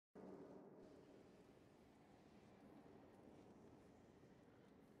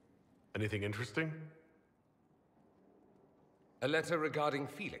Anything interesting? A letter regarding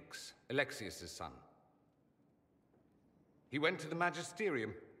Felix, Alexius's son. He went to the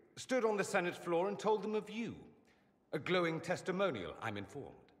Magisterium, stood on the Senate floor and told them of you. A glowing testimonial, I'm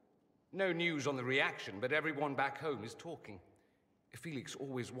informed. No news on the reaction, but everyone back home is talking. Felix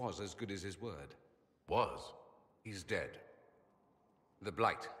always was as good as his word. Was? He's dead. The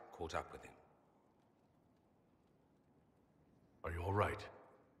Blight caught up with him. Are you all right?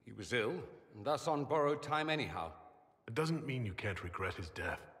 He was ill, and thus on borrowed time anyhow. It doesn't mean you can't regret his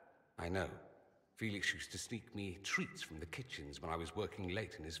death. I know. Felix used to sneak me treats from the kitchens when I was working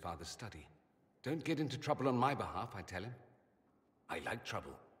late in his father's study. Don't get into trouble on my behalf, I tell him. I like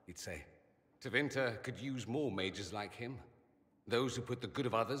trouble, he'd say. Tevinter could use more mages like him. Those who put the good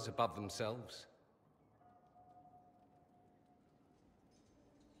of others above themselves.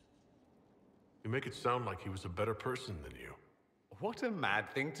 You make it sound like he was a better person than you. What a mad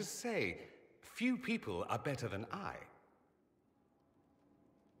thing to say. Few people are better than I.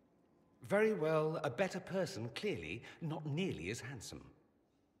 Very well, a better person, clearly, not nearly as handsome.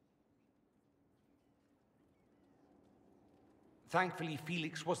 Thankfully,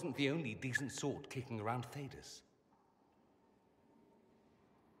 Felix wasn't the only decent sort kicking around Thedas.